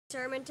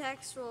Sermon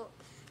text will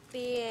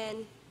be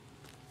in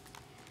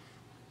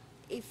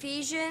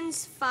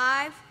Ephesians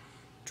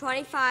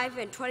 5:25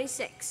 and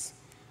 26.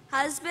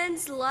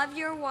 Husbands, love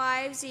your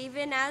wives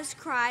even as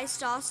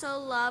Christ also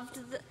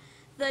loved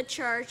the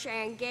church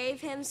and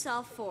gave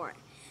himself for it,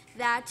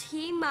 that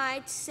he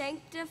might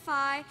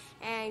sanctify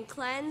and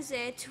cleanse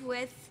it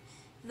with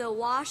the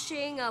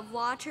washing of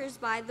waters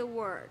by the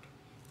word.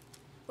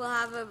 We'll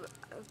have a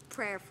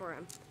prayer for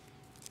him.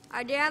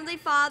 Our dear Heavenly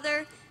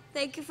Father,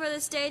 thank you for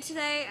this day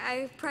today.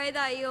 I pray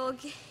that you'll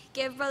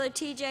give Brother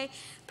TJ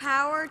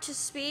power to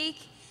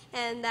speak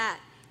and that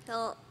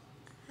he'll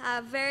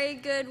have very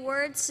good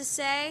words to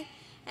say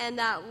and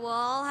that we'll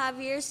all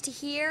have ears to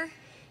hear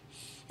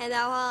and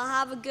that we'll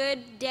have a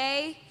good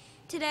day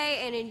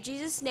today. And in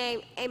Jesus'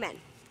 name, amen.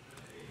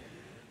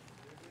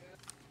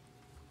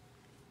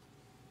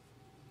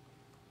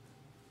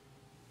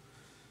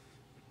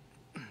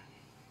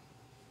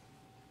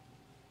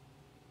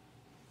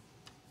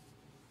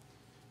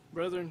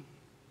 Brethren,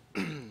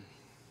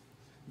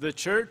 the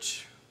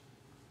church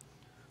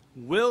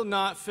will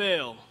not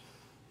fail.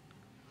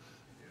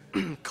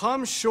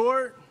 Come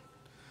short,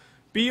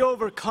 be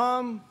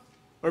overcome,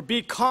 or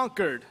be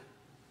conquered.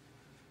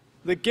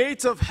 The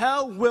gates of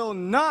hell will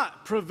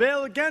not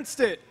prevail against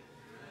it.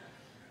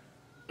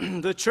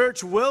 The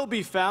church will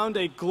be found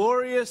a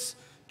glorious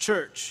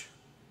church,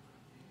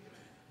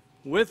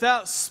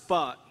 without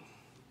spot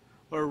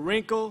or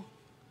wrinkle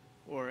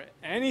or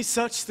any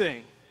such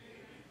thing.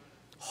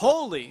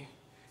 Holy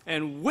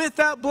and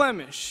without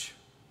blemish.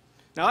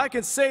 Now I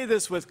can say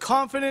this with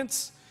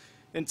confidence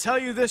and tell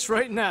you this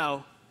right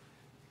now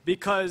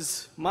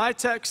because my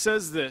text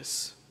says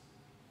this.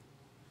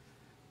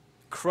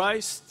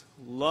 Christ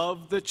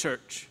loved the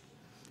church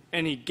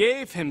and he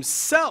gave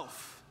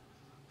himself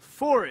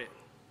for it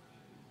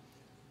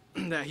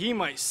that he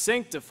might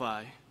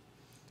sanctify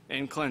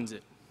and cleanse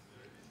it.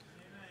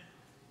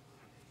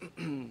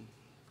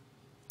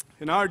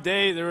 In our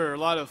day, there are a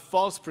lot of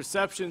false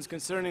perceptions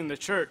concerning the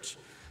church.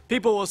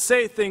 People will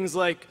say things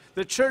like,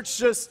 the church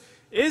just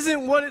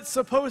isn't what it's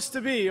supposed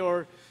to be,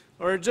 or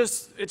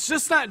it's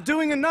just not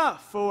doing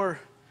enough.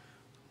 Or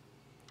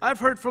I've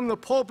heard from the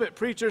pulpit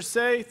preachers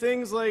say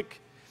things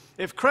like,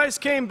 if Christ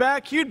came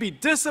back, he'd be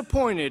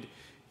disappointed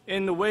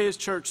in the way his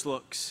church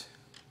looks.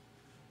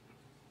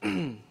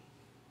 Now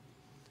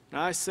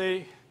I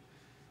say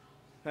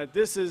that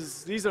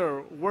these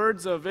are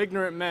words of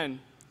ignorant men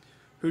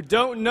who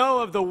don't know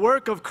of the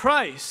work of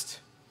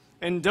Christ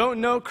and don't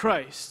know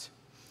Christ.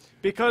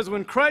 Because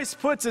when Christ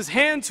puts his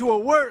hand to a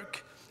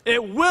work,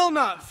 it will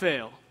not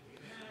fail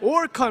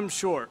or come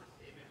short.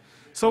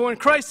 So when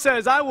Christ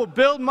says, I will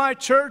build my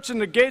church and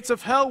the gates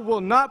of hell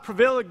will not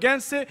prevail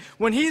against it,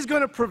 when he's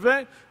going to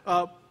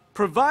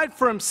provide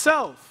for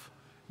himself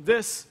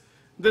this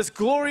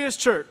glorious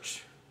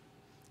church,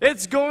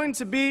 it's going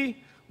to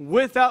be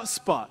without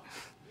spot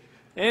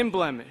and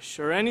blemish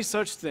or any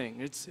such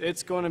thing.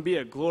 It's going to be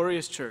a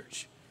glorious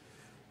church.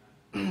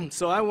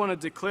 So I want to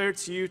declare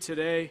to you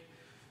today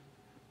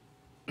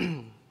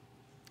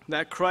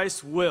that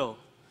Christ will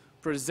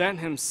present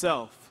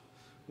himself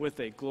with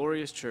a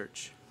glorious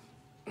church.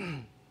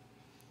 Now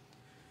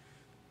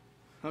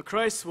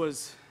Christ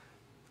was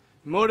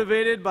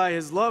motivated by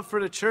his love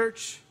for the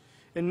church,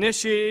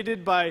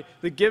 initiated by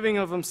the giving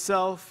of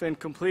himself, and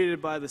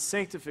completed by the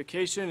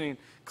sanctification and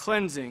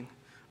cleansing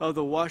of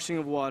the washing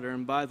of water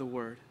and by the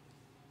word.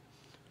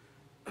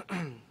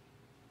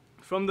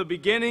 From the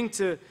beginning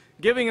to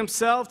giving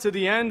himself to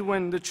the end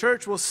when the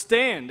church will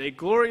stand, a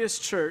glorious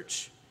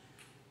church,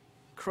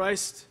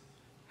 Christ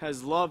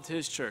has loved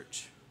his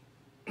church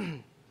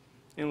and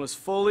was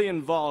fully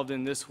involved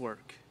in this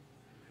work.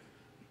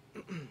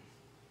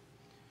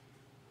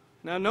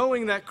 Now,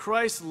 knowing that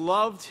Christ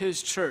loved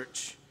his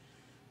church,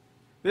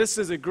 this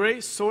is a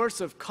great source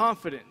of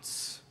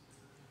confidence.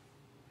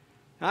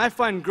 I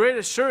find great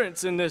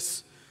assurance in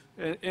this,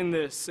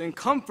 and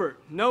comfort,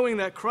 knowing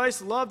that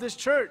Christ loved his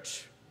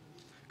church.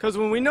 Because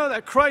when we know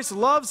that Christ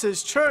loves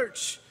his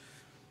church,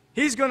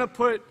 he's going to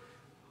put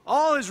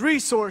all his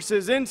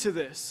resources into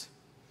this.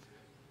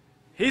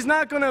 He's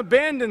not going to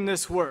abandon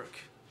this work.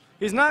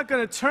 He's not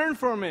going to turn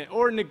from it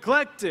or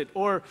neglect it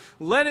or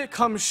let it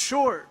come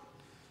short.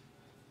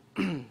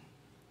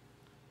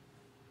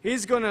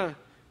 He's going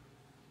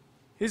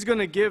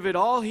to give it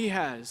all he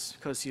has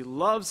because he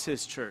loves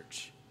his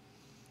church.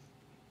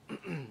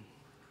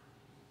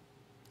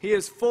 He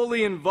is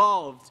fully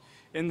involved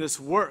in this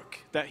work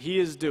that he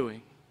is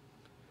doing.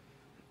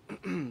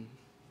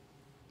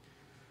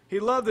 He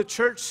loved the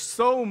church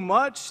so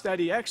much that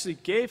he actually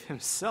gave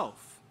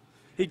himself.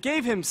 He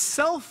gave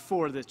himself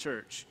for the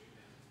church.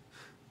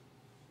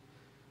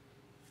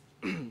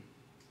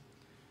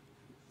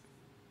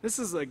 This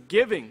is a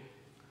giving.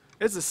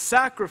 It's a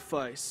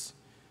sacrifice.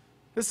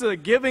 This is a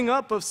giving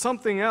up of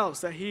something else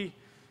that he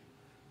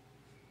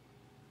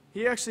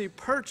actually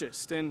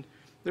purchased, and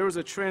there was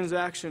a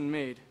transaction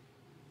made.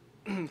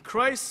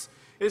 Christ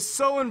is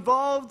so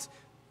involved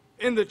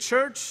in the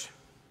church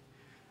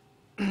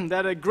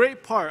that a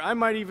great part, I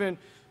might even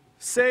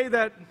say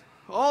that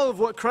all of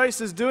what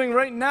Christ is doing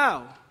right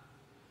now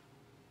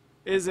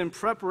is in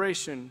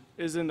preparation,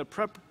 is in the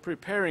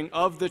preparing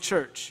of the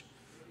church.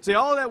 See,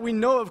 all that we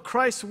know of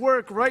Christ's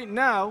work right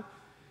now,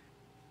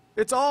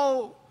 they're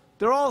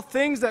all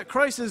things that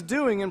Christ is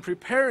doing in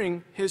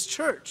preparing his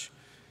church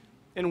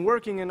and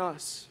working in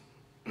us.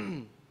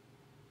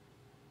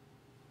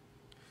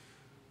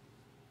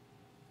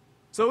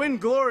 So in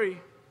glory,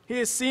 he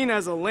is seen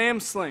as a lamb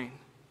slain.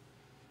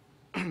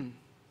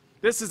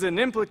 This is an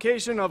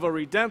implication of a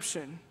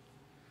redemption,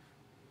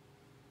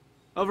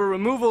 of a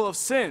removal of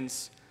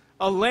sins.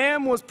 A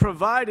lamb was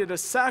provided, a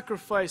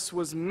sacrifice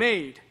was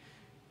made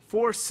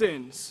for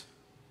sins.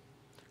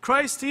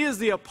 Christ, he is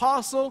the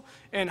apostle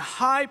and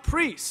high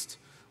priest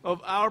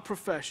of our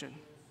profession.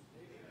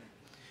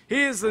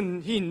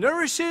 He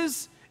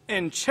nourishes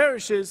and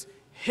cherishes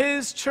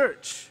his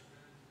church.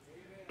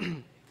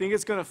 Think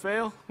it's going to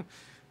fail?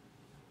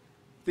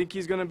 Think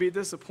he's going to be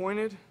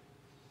disappointed?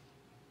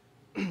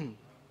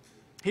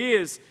 He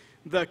is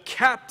the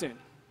captain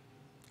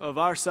of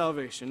our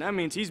salvation. That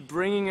means he's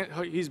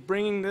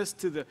bringing this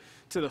to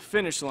the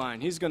finish line.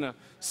 He's going to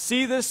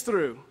see this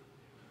through.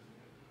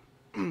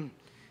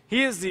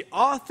 He is the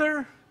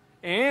author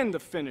and the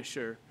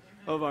finisher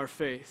of our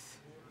faith.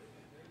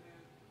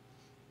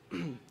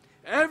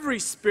 Every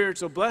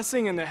spiritual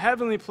blessing in the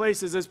heavenly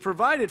places is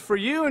provided for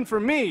you and for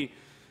me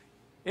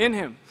in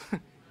him.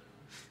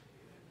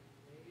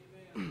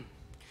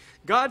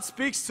 God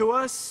speaks to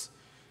us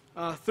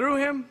through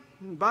him,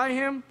 by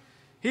him.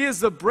 He is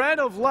the bread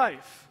of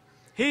life.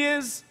 He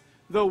is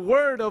the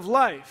word of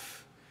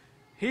life.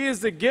 He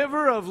is the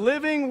giver of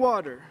living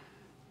water.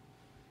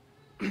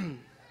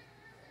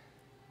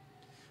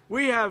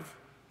 We have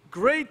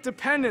great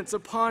dependence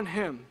upon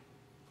him.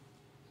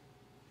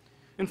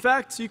 In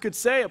fact, you could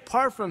say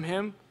apart from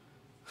him,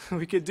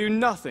 we could do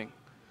nothing.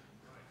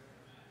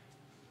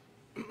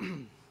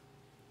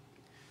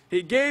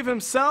 He gave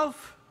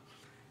himself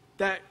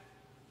that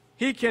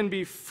he can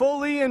be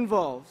fully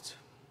involved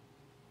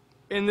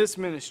in this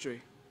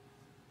ministry.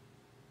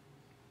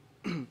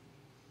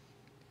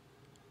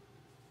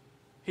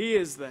 He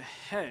is the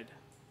head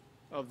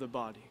of the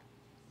body.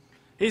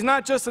 He's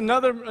not just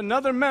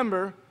another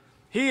member.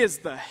 He is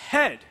the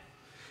head.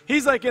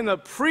 He's like in the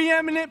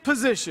preeminent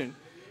position,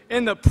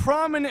 in the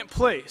prominent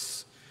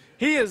place.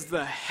 He is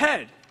the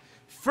head,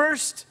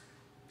 first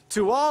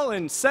to all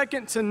and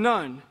second to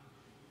none.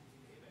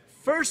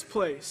 First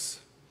place.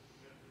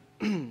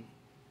 In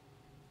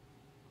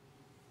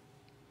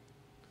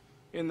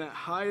that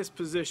highest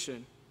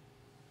position.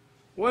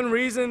 One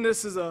reason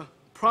this is a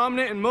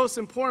prominent and most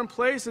important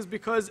place is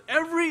because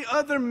every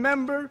other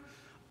member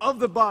of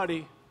the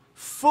body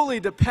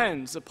fully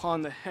depends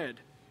upon the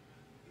head.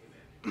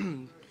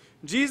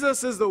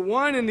 Jesus is the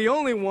one and the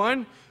only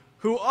one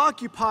who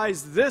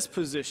occupies this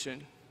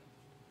position.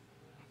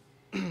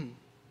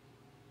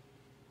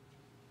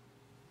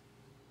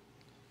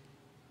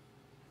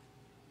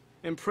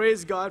 And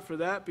praise God for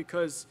that,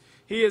 because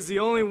he is the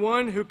only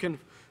one who can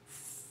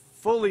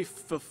fully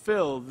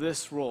fulfill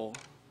this role.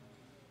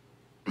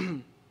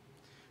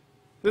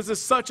 This is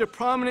such a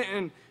prominent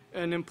and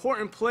an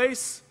important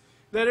place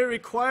that it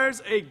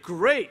requires a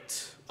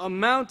great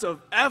amount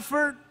of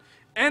effort,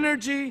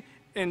 energy,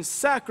 and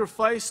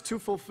sacrifice to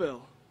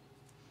fulfill.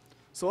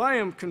 So I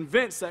am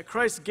convinced that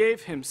Christ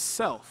gave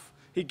himself.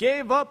 He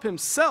gave up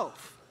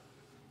himself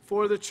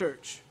for the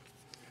church.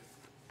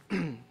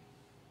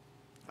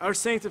 Our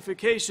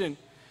sanctification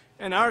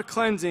and our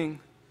cleansing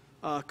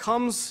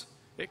comes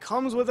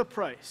with a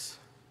price.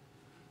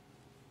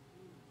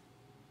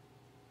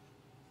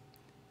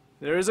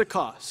 There is a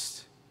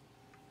cost.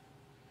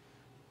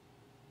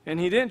 And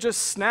he didn't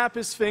just snap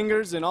his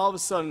fingers and all of a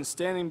sudden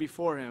standing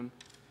before him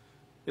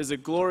is a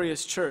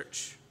glorious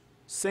church,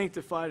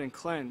 sanctified and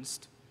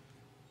cleansed.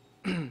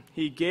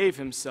 He gave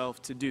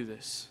himself to do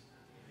this.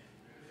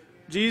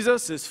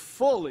 Jesus is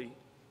fully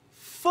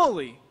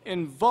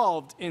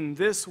involved in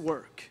this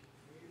work.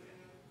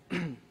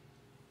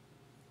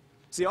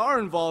 See, our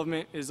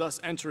involvement is us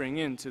entering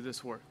into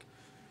this work.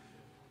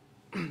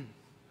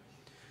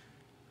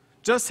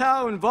 Just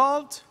how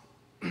involved?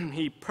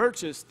 He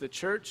purchased the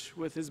church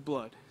with his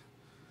blood.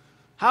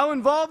 How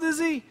involved is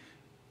he?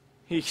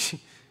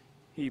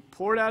 He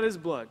poured out his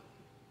blood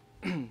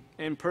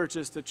and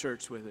purchased the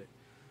church with it.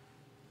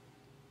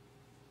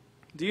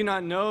 Do you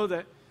not know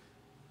that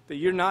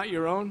you're not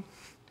your own?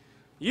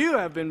 You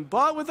have been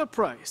bought with a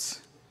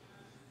price.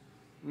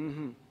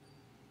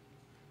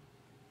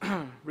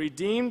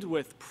 Redeemed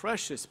with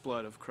precious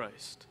blood of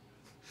Christ.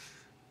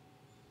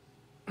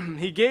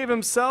 He gave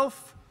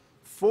himself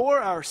for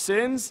our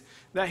sins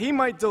that he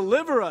might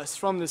deliver us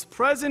from this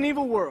present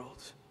evil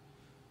world,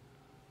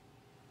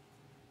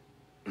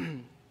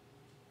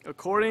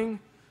 according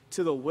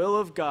to the will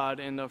of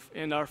God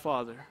and our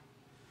Father.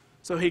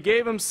 So he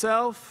gave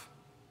himself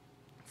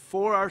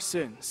for our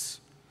sins.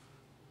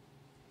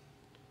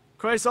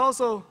 Christ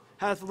also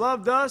hath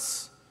loved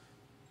us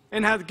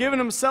and hath given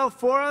himself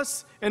for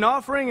us, an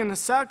offering and a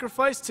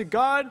sacrifice to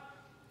God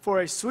for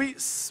a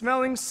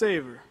sweet-smelling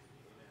savor.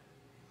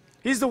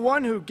 He's the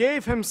one who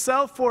gave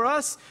himself for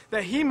us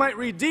that he might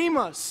redeem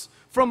us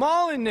from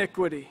all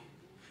iniquity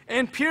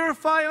and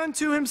purify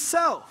unto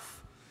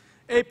himself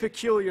a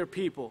peculiar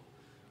people,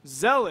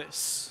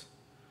 zealous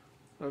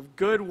of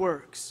good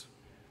works.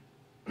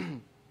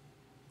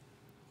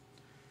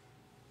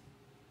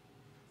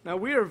 Now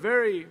we are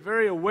very,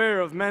 very aware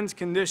of men's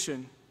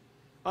condition,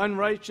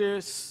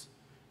 unrighteous,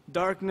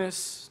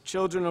 darkness,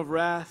 children of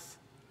wrath,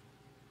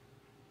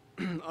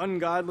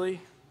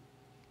 ungodly.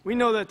 We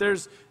know that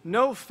there's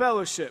no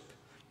fellowship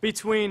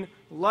between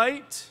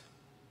light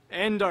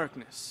and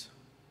darkness.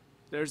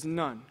 There's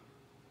none.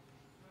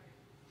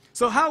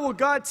 So how will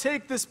God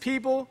take this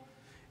people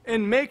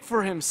and make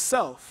for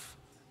himself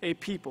a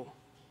people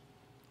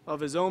of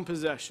his own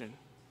possession?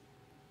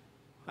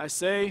 I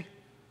say,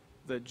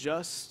 the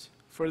just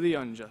for the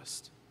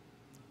unjust,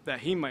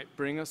 that he might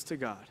bring us to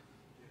God.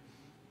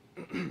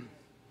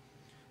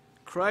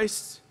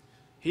 Christ,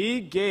 he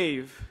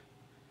gave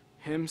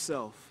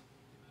himself.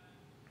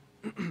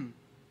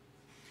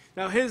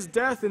 Now his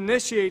death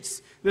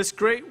initiates this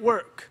great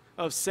work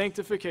of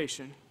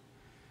sanctification.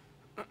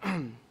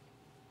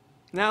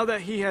 Now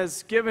that he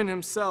has given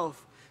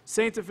himself,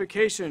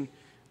 sanctification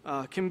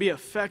can be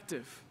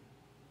effective.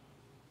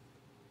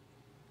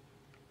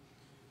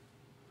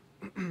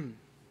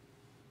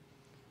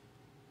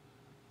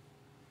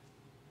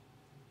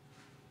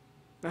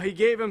 Now he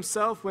gave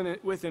himself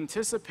with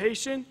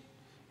anticipation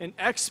and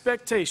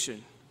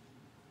expectation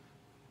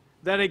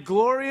that a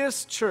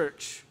glorious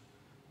church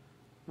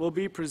will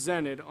be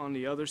presented on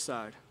the other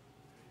side.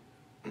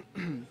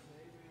 Now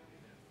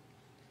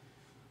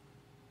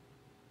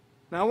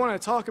I want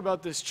to talk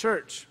about this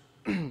church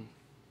and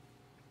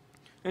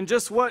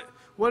just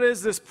what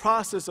is this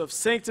process of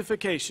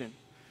sanctification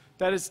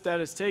that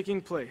is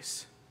taking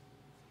place.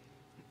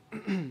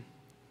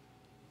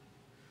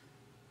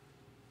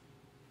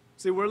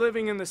 See, we're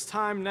living in this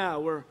time now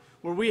where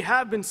we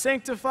have been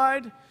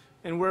sanctified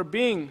and we're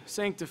being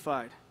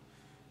sanctified.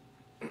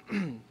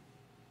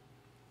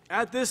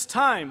 At this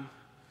time,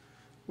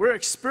 we're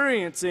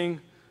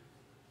experiencing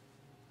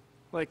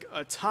like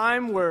a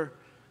time where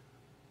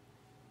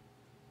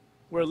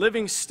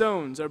living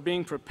stones are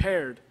being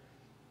prepared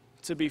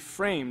to be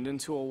framed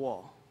into a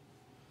wall.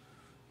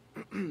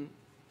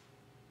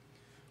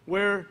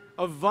 Where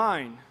a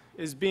vine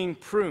is being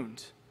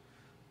pruned.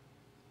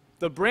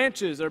 The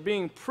branches are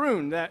being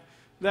pruned, that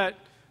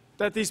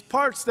these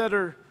parts that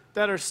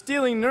are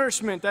stealing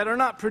nourishment, that are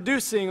not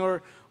producing,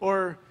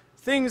 or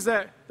things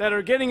that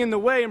are getting in the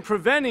way and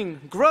preventing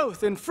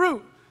growth and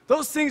fruit,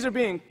 those things are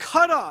being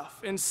cut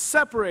off and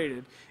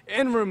separated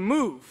and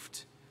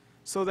removed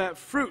so that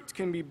fruit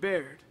can be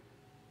bared.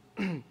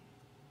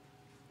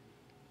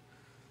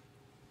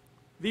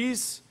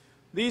 These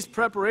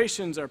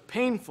preparations are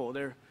painful.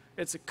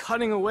 It's a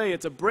cutting away,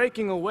 it's a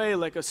breaking away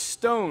like a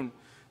stone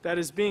that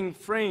is being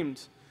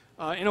framed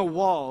in a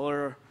wall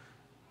or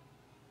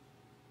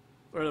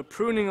the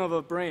pruning of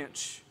a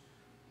branch.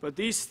 But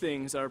these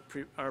things are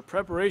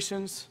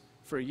preparations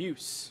for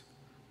use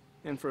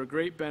and for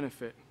great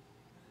benefit.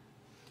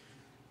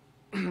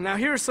 Now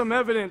here's some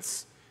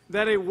evidence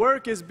that a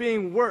work is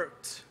being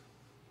worked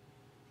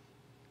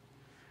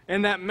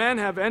and that men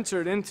have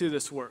entered into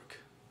this work.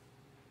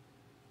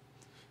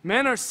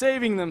 Men are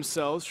saving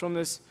themselves from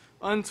this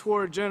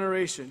untoward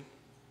generation.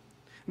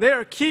 They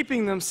are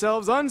keeping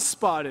themselves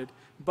unspotted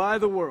by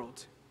the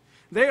world.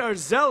 They are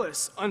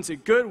zealous unto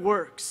good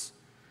works.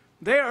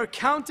 They are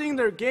counting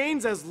their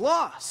gains as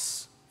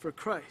loss for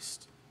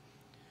Christ,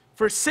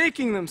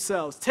 forsaking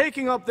themselves,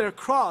 taking up their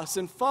cross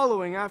and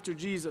following after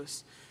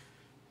Jesus.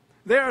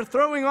 They are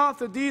throwing off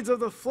the deeds of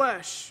the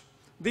flesh,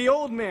 the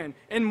old man,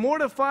 and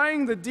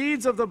mortifying the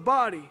deeds of the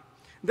body.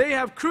 They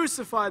have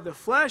crucified the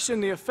flesh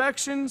and the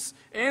affections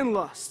and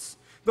lusts.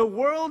 The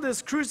world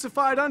is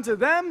crucified unto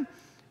them,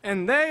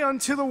 and they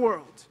unto the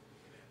world.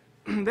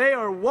 They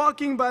are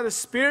walking by the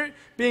Spirit,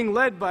 being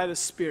led by the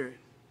Spirit.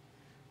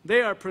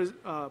 They are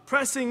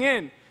pressing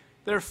in.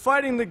 They're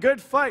fighting the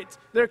good fight.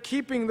 They're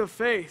keeping the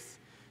faith.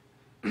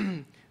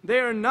 They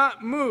are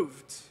not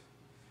moved.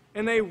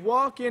 And they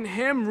walk in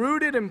Him,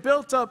 rooted and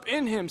built up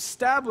in Him,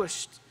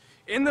 established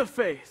in the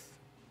faith.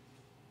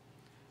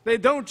 They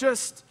don't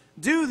just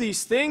do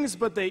these things,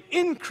 but they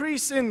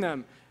increase in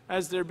them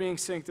as they're being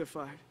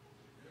sanctified.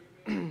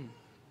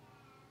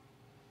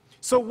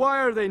 So why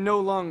are they no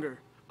longer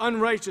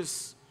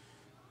unrighteous,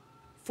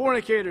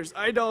 fornicators,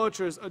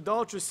 idolaters,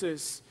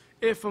 adulteresses,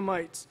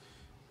 Ephraimites,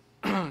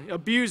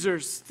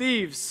 abusers,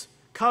 thieves,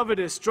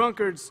 covetous,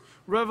 drunkards,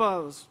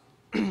 revilers,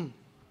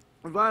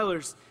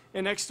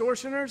 and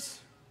extortioners?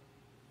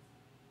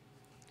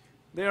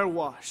 They are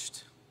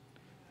washed.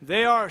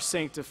 They are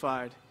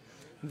sanctified.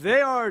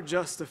 They are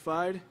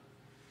justified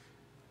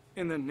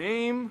in the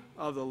name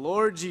of the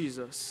Lord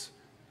Jesus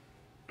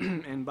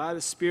and by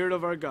the Spirit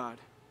of our God.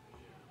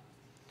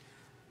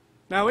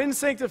 Now, in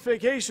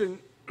sanctification,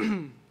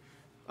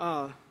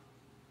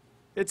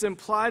 it's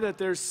implied that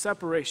there's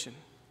separation.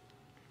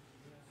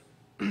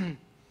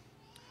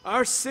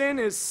 Our sin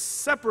is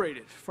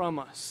separated from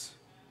us.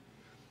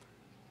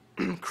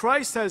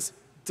 Christ has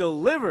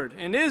delivered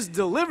and is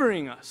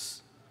delivering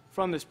us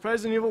from this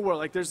present evil world.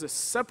 Like there's a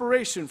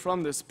separation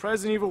from this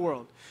present evil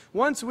world.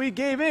 Once we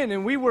gave in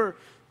and we were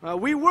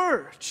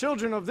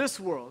children of this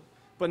world,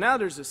 but now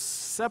there's a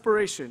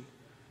separation,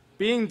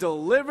 being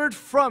delivered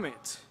from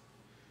it,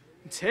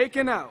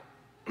 taken out.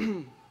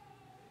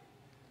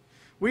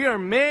 We are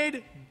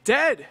made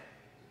dead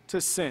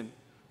to sin.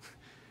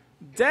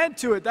 Dead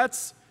to it.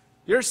 That's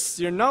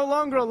you're no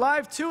longer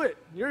alive to it.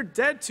 You're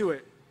dead to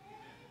it.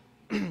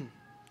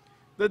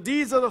 The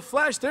deeds of the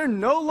flesh, they're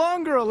no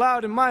longer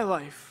allowed in my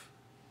life.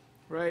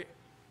 Right?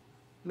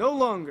 No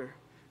longer.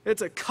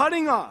 It's a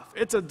cutting off.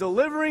 It's a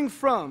delivering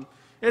from.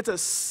 It's a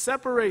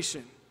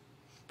separation.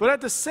 But at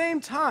the same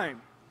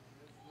time,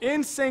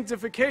 in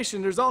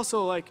sanctification, there's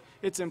also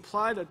it's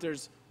implied that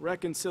there's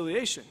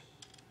reconciliation.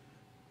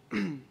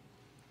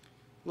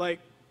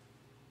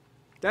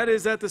 That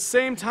is, at the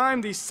same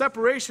time these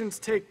separations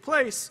take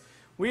place,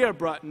 we are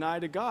brought nigh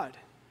to God.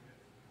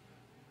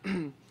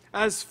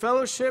 As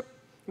fellowship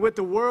with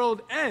the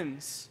world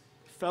ends,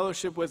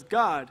 fellowship with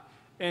God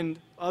and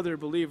other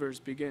believers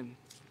begin.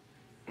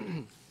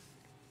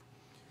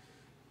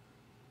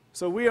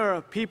 So we are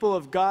a people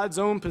of God's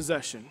own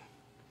possession,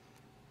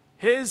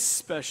 His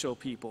special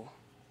people.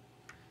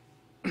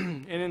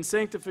 And in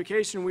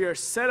sanctification, we are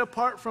set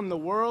apart from the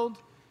world,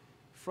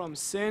 from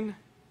sin,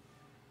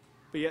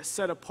 but yet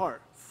set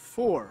apart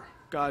for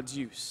God's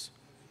use.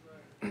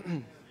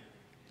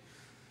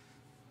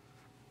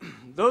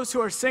 Those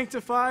who are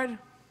sanctified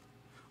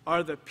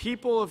are the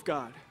people of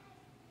God.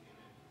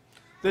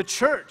 The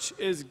church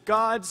is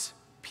God's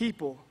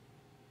people.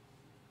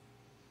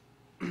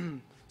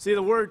 See,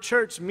 the word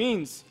church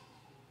means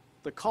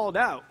the called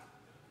out.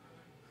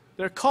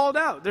 They're called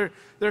out.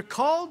 They're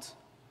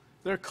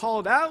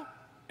called out,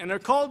 and they're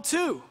called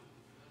to.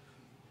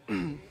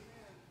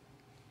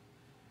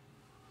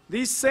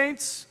 These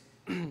saints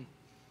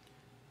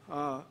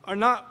are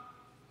not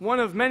one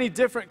of many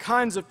different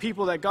kinds of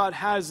people that God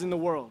has in the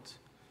world.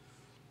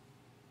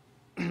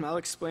 I'll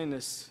explain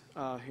this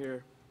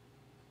here,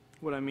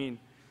 what I mean.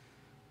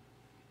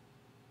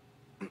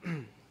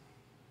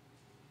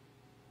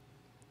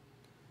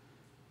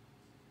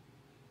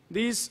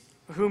 These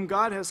whom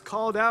God has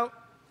called out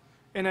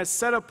and has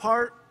set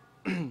apart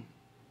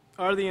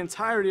are the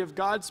entirety of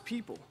God's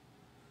people.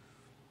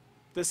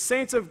 The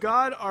saints of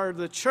God are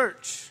the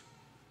church.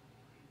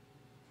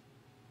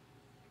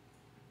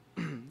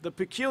 The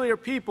peculiar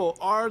people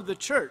are the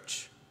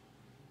church.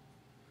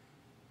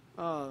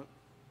 The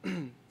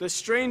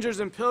strangers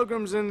and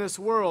pilgrims in this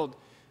world,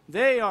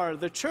 they are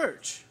the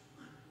church.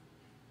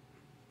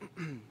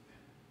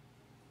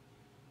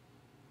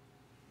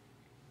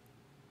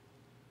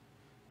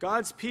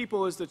 God's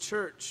people is the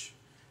church,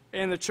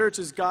 and the church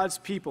is God's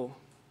people.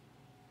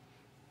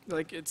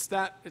 It's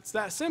that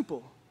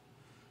simple.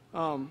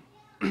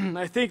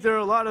 I think there are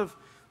a lot of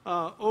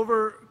there's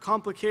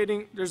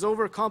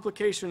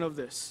overcomplication of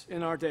this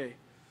in our day.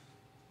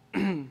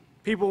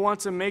 People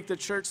want to make the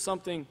church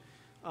something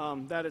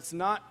that it's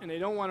not, and they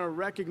don't want to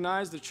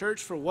recognize the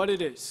church for what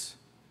it is.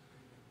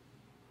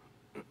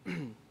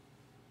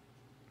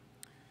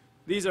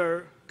 These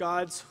are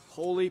God's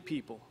holy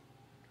people.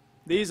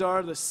 These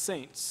are the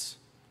saints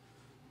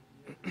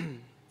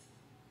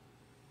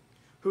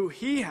who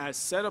He has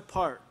set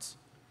apart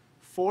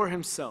for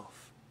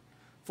Himself,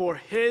 for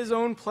His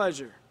own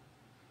pleasure.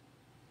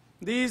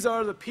 These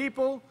are the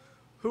people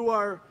who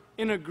are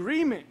in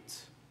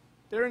agreement.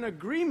 They're in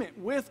agreement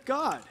with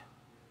God.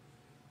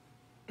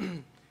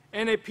 And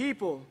a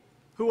people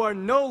who are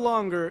no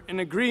longer in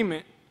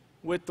agreement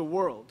with the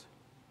world.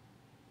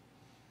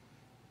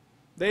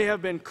 They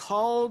have been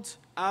called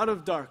out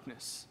of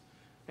darkness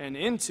and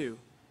into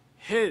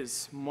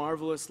His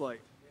marvelous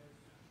light.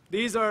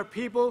 These are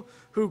people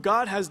who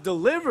God has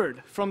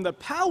delivered from the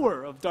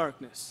power of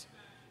darkness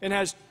and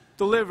has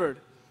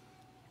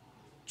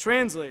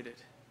translated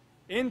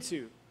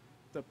into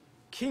the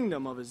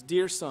kingdom of His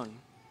dear Son.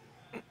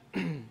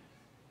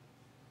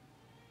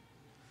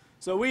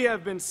 So we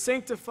have been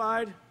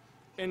sanctified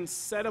and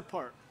set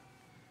apart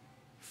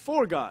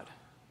for God,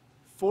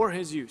 for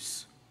His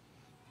use.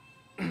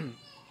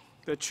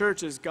 The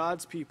church is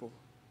God's people.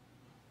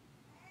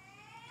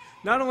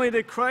 Not only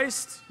did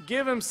Christ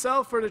give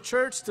Himself for the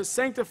church to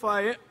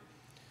sanctify it,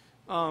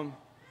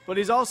 but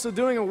He's also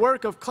doing a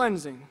work of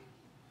cleansing,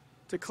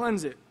 to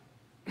cleanse it.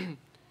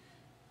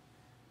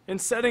 In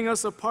setting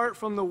us apart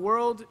from the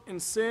world and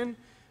sin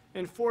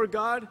and for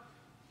God,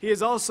 He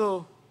is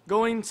also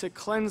going to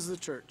cleanse the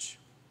church,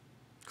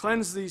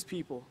 cleanse these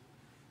people.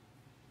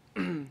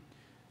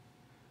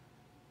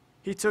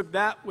 He took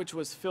that which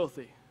was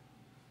filthy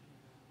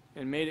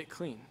and made it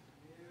clean.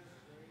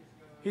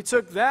 He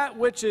took that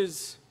which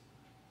is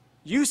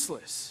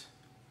useless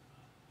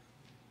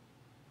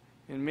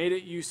and made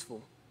it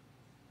useful.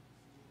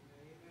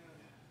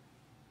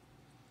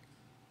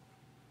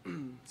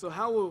 So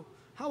how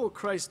will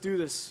Christ do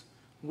this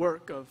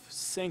work of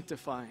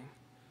sanctifying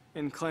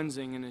and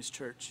cleansing in His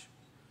church?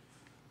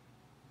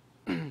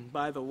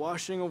 By the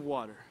washing of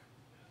water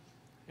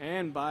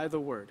and by the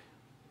word.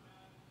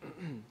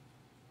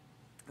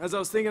 As I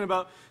was thinking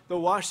about the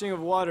washing of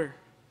water,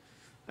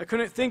 I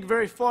couldn't think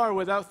very far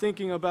without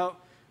thinking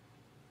about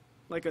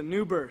like a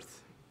new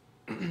birth.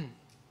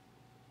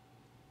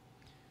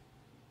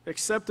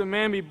 Except a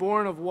man be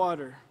born of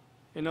water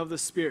and of the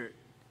Spirit,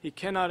 he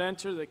cannot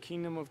enter the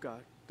kingdom of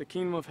God, the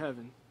kingdom of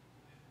heaven.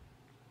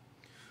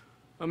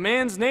 A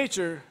man's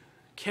nature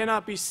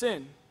cannot be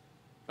sin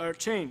or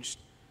changed.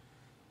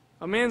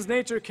 A man's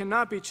nature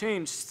cannot be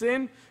changed.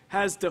 Sin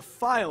has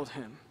defiled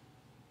him.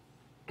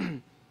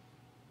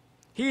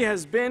 He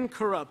has been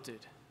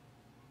corrupted.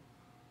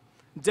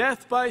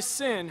 Death by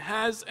sin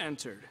has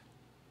entered.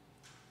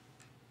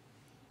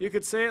 You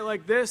could say it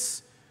like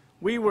this: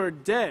 we were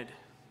dead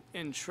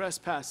in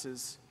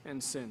trespasses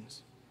and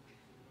sins.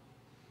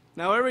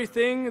 Now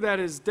anything that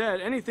is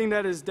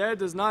dead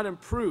does not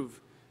improve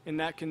in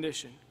that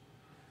condition.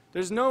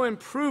 There's no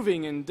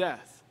improving in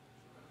death.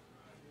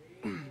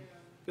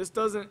 This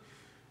doesn't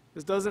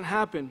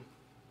happen.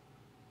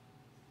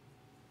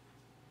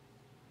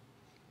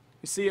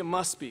 You see, it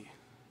must be.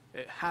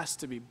 It has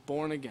to be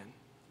born again.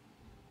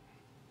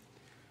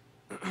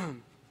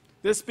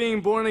 This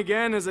being born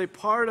again is a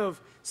part of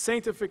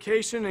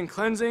sanctification and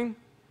cleansing,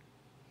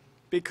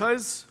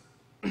 because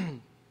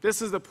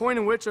this is the point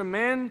in which a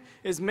man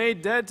is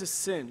made dead to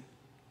sin,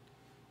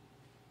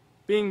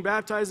 being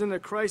baptized into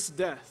Christ's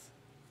death.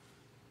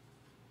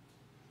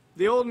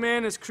 The old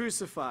man is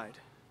crucified.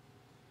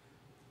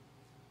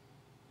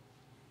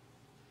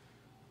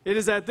 It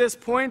is at this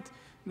point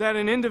that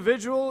an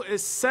individual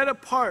is set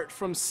apart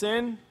from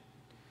sin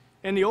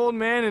and the old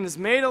man and is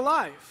made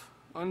alive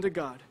unto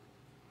God.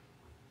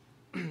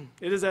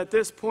 It is at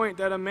this point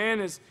that a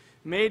man is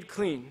made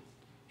clean.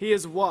 He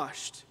is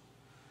washed,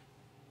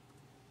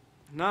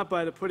 not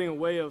by the putting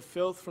away of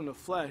filth from the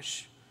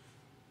flesh,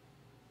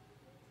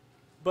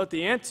 but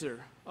the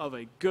answer of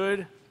a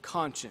good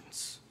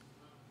conscience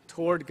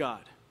toward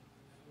God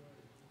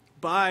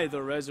by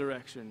the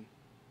resurrection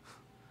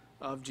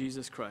of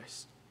Jesus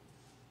Christ.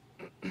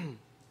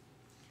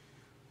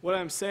 What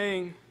I'm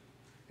saying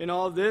in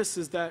all this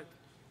is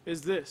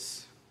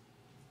this: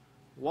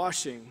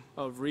 washing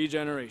of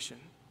regeneration.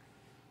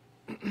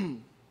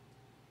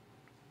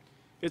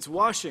 It's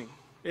washing.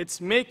 It's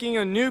making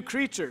a new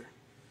creature.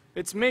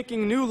 It's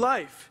making new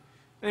life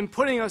and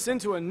putting us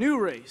into a new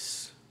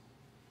race.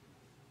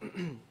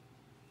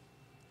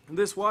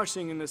 This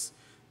washing and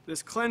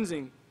this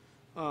cleansing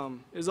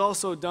is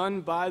also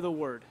done by the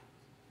Word.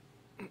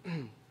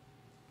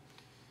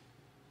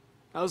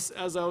 As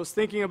I was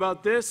thinking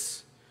about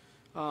this,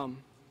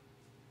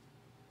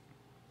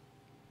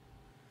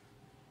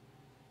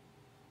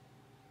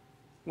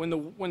 when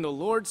the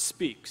Lord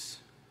speaks,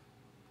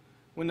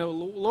 when the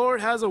Lord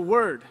has a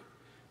word,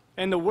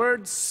 and the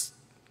word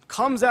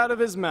comes out of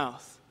his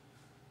mouth,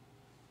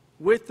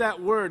 with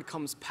that word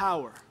comes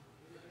power.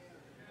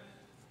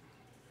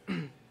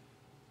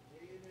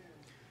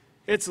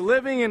 It's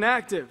living and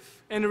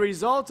active, and the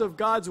result of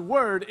God's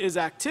word is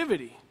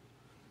activity.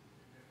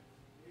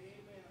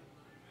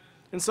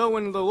 And so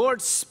when the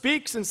Lord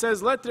speaks and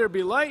says, "Let there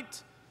be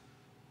light,"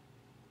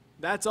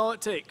 that's all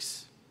it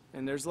takes,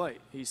 and there's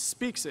light. He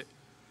speaks it.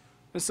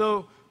 And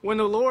so when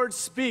the Lord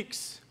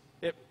speaks,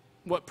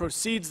 what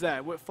precedes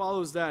that, what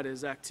follows that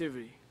is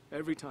activity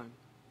every time.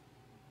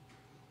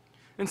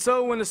 And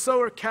so when the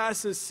sower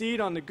casts his seed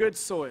on the good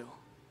soil,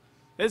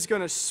 it's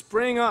going to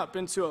spring up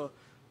into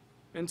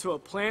a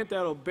plant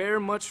that will bear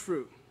much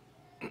fruit.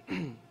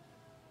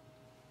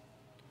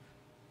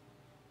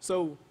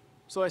 So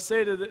I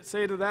say to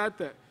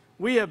that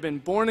we have been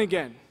born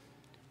again,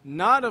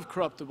 not of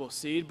corruptible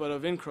seed, but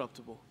of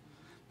incorruptible,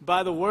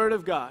 by the word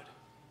of God,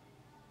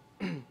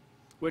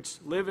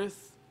 which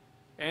liveth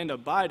and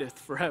abideth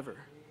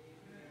forever.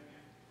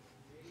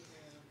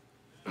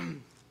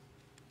 I'm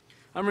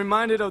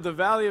reminded of the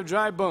valley of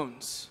dry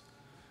bones.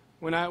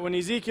 When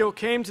Ezekiel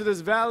came to this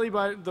valley,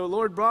 the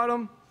Lord brought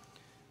him,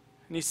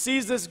 and he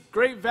sees this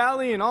great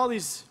valley and all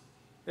these,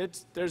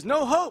 there's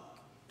no hope.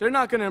 They're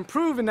not going to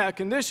improve in that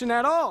condition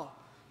at all.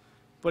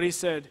 But he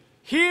said,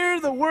 "Hear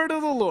the word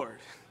of the Lord."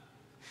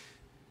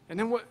 And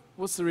then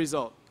what's the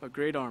result? A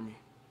great army,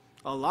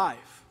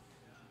 alive.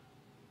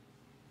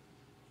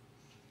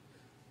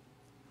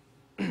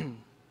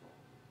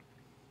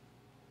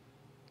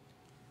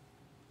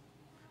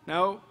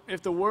 Now,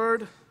 if the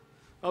word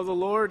of the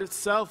Lord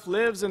itself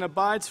lives and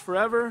abides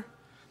forever,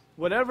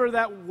 whatever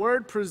that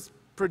word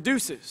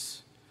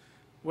produces,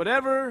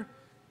 whatever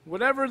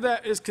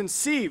that is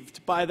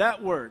conceived by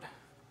that word,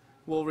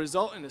 will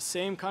result in the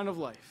same kind of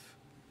life.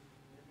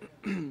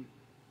 And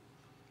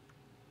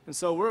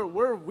so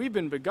we've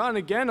been begun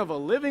again of a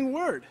living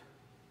word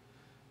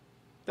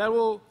that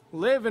will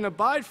live and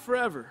abide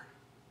forever.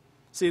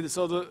 See,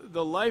 so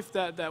the life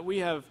that we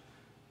have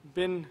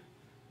been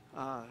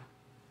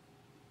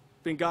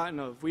gotten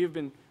of, we have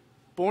been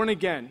born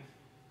again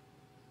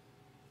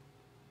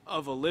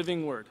of a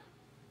living word.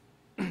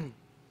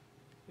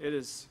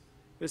 This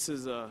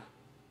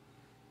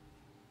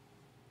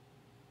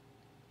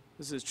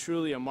is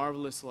truly a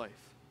marvelous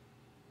life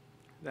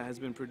that has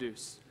been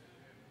produced.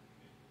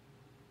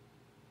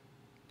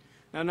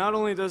 Now, not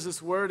only does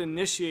this word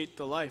initiate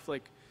the life,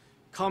 like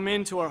come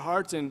into our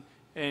hearts and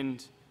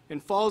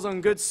falls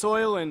on good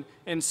soil,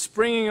 and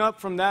springing up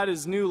from that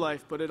is new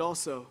life, but it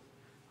also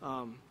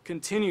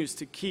continues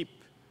to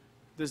keep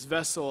this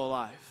vessel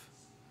alive.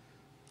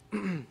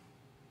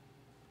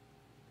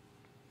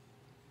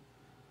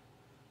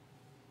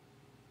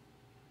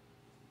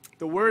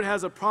 The word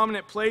has a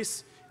prominent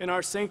place in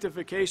our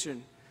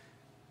sanctification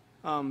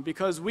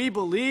because we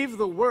believe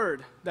the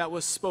word that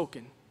was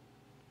spoken.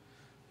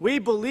 We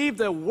believe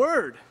the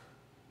word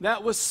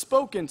that was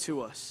spoken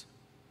to us.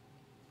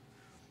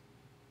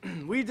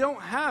 We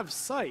don't have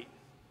sight.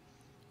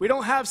 We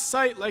don't have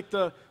sight like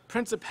the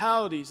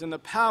principalities and the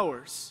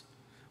powers.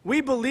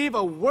 We believe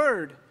a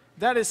word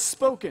that is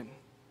spoken.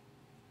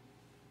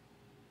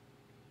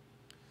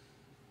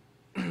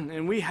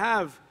 And we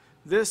have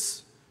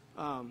this,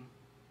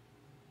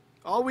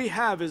 all we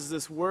have is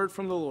this word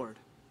from the Lord.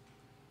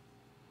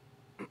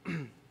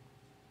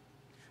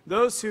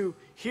 Those who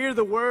hear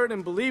the word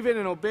and believe it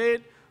and obey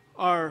it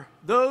are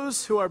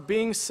those who are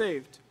being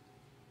saved.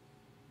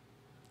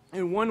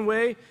 In one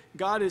way,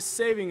 God is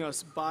saving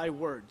us by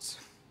words.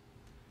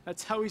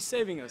 That's how he's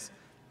saving us,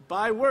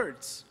 by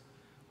words.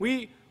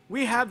 We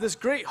have this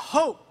great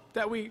hope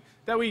that we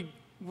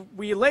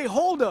lay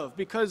hold of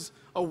because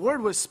a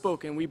word was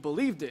spoken. We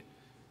believed it,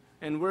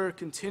 and we're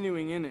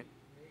continuing in it.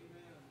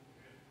 Amen.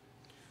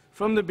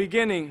 From the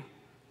beginning,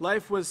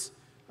 life was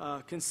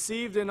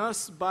conceived in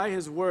us by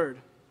his word.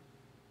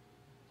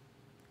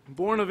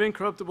 Born of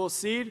incorruptible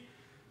seed,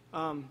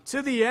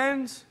 to the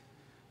end,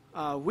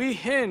 we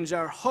hinge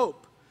our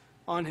hope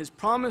on his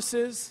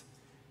promises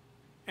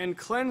and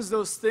cleanse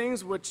those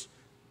things which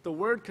the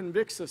word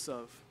convicts us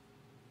of.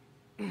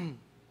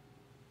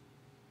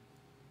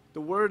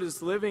 The word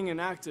is living and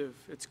active.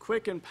 It's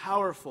quick and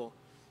powerful.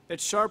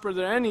 It's sharper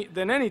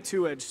than any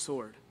two-edged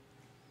sword,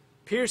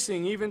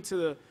 piercing even to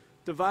the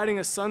dividing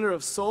asunder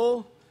of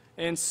soul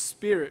and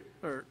spirit,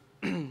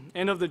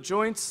 and of the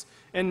joints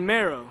and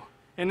marrow,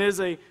 and is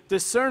a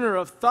discerner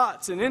of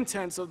thoughts and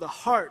intents of the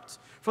heart.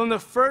 From the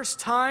first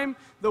time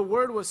the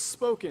word was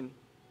spoken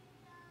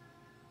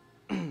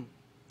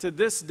to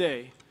this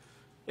day,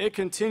 it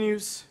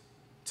continues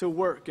to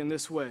work in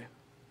this way,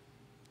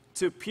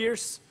 to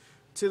pierce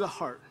to the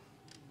heart.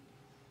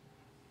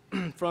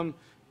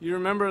 You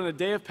remember on the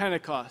day of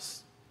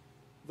Pentecost,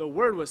 the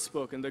word was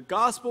spoken, the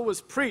gospel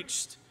was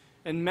preached,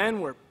 and men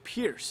were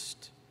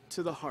pierced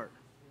to the heart.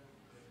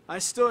 I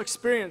still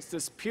experience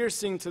this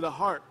piercing to the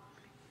heart,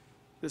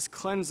 this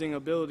cleansing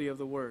ability of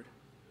the word.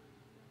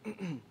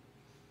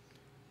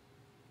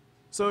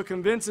 So it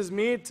convinces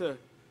me to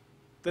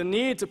the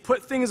need to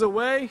put things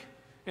away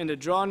and to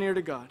draw near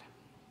to God.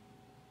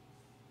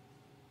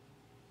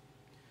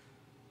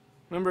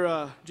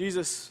 Remember,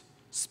 Jesus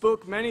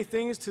spoke many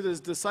things to his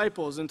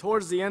disciples, and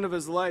towards the end of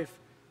his life,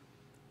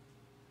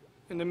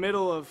 in the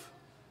middle of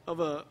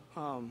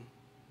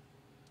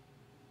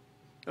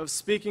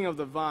speaking of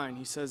the vine,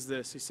 he says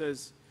this. He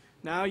says,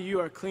 "Now you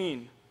are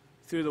clean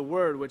through the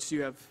word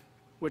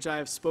which I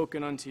have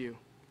spoken unto you."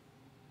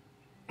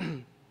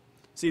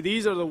 See,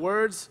 these are the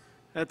words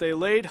that they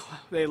laid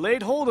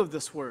hold of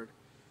this word.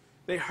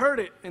 They heard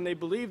it and they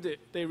believed it.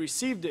 They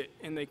received it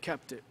and they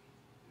kept it.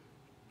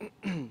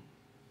 If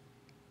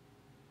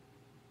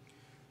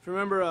you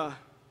remember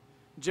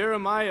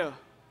Jeremiah,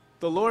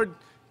 the Lord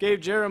gave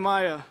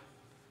Jeremiah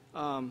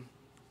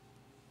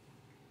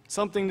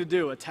something to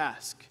do, a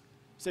task.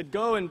 He said,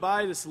 go and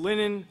buy this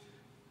linen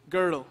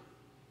girdle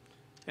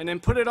and then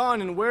put it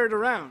on and wear it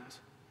around.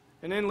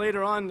 And then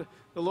later on,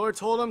 the Lord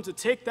told him to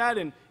take that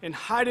and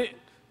hide it,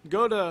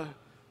 go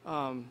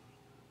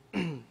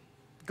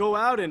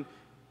out and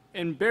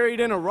bury it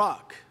in a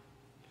rock.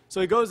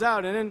 So he goes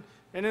out, and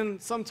then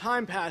some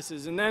time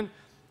passes, and then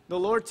the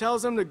Lord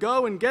tells him to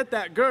go and get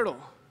that girdle.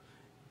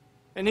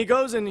 And he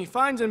goes and he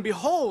finds, and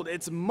behold,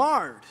 it's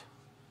marred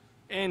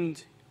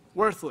and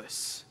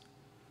worthless,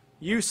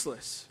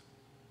 useless,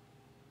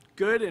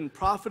 good and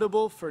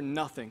profitable for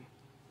nothing.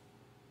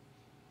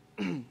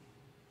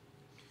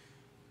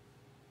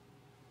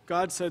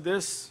 God said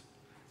this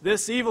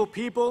evil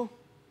people,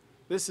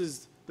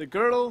 the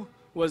girdle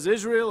was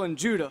Israel and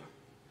Judah.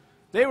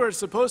 They were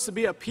supposed to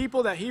be a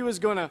people that he was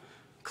going to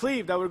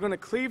cleave, that were going to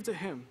cleave to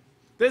him.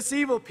 This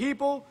evil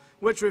people,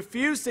 which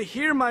refuse to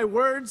hear my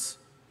words,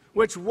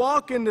 which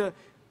walk in the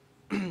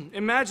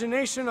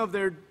imagination of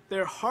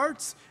their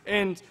hearts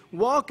and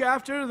walk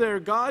after their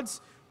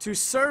gods to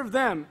serve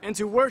them and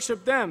to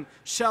worship them,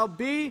 shall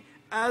be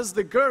as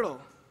the girdle,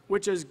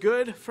 which is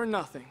good for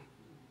nothing.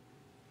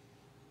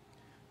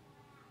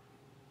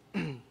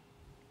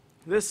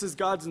 This is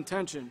God's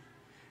intention,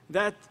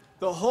 that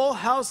the whole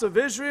house of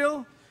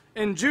Israel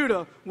and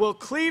Judah will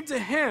cleave to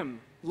him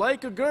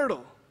like a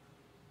girdle,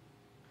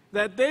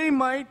 that they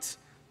might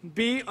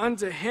be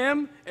unto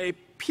him a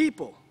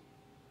people,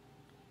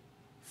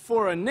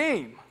 for a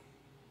name,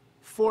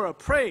 for a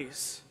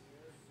praise,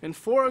 and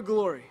for a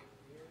glory.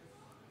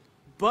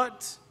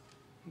 But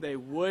they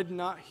would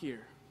not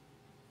hear.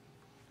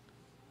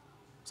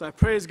 So I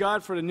praise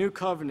God for the new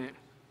covenant.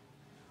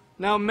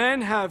 Now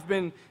men have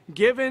been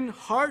given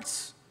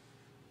hearts,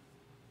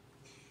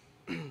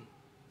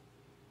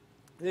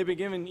 they've been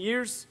given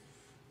ears,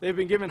 they've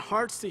been given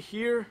hearts to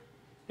hear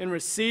and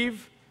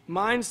receive,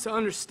 minds to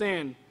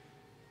understand.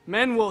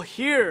 Men will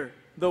hear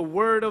the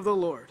word of the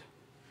Lord,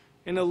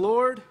 and the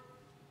Lord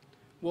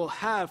will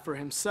have for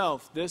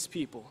himself this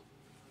people.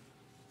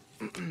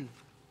 I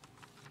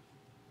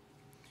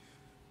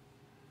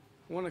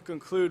want to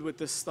conclude with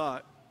this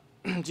thought.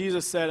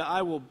 Jesus said,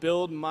 "I will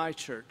build my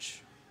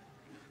church,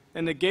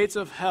 and the gates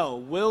of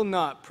hell will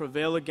not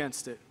prevail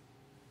against it."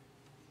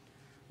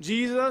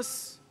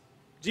 Jesus,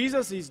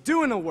 he's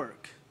doing a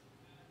work.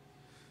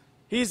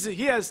 He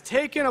has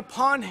taken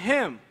upon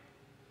him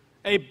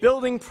a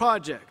building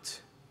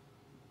project.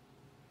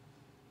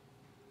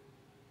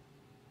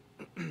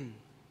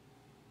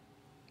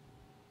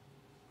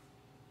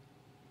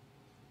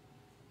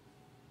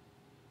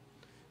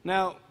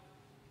 Now,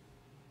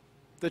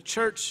 the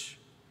church,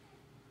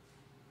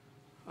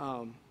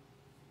 a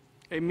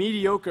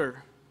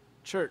mediocre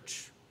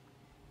church,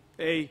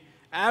 a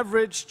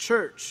average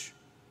church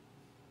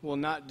will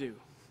not do.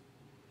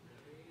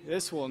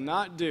 This will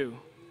not do.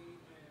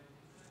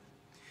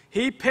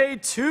 He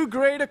paid too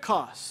great a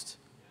cost.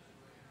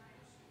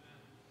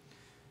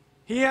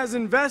 He has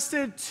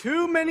invested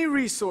too many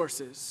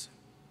resources.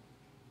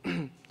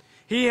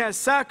 He has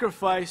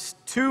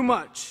sacrificed too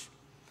much.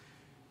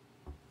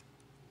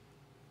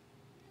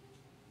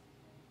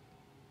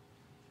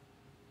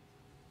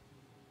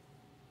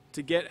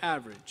 To get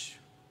average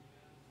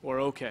or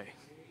okay.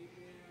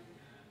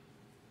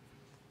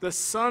 The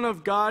Son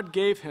of God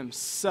gave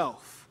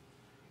himself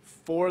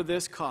for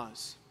this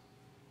cause.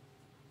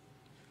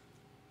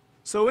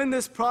 So in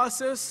this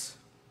process,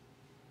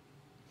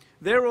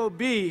 there will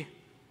be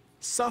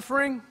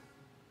suffering,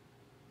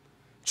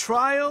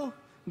 trial,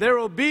 there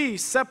will be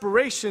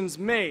separations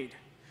made.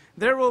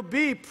 There will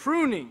be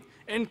pruning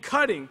and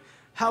cutting.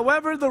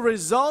 However, the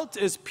result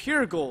is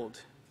pure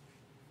gold,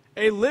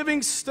 a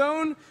living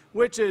stone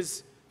which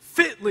is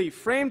fitly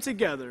framed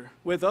together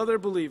with other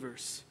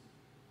believers,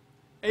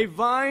 a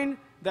vine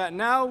that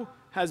now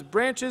has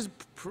branches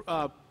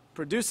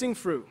producing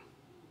fruit,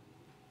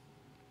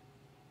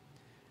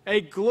 a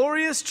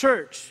glorious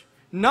church,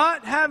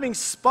 not having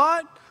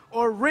spot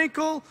or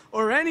wrinkle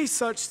or any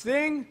such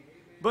thing,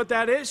 but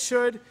that it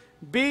should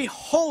be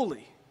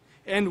holy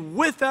and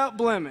without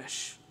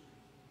blemish.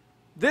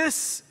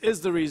 This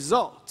is the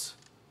result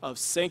of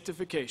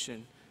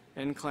sanctification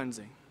and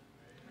cleansing.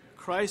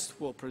 Christ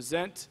will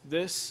present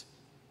this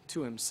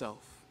to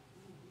himself.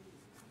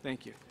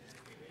 Thank you.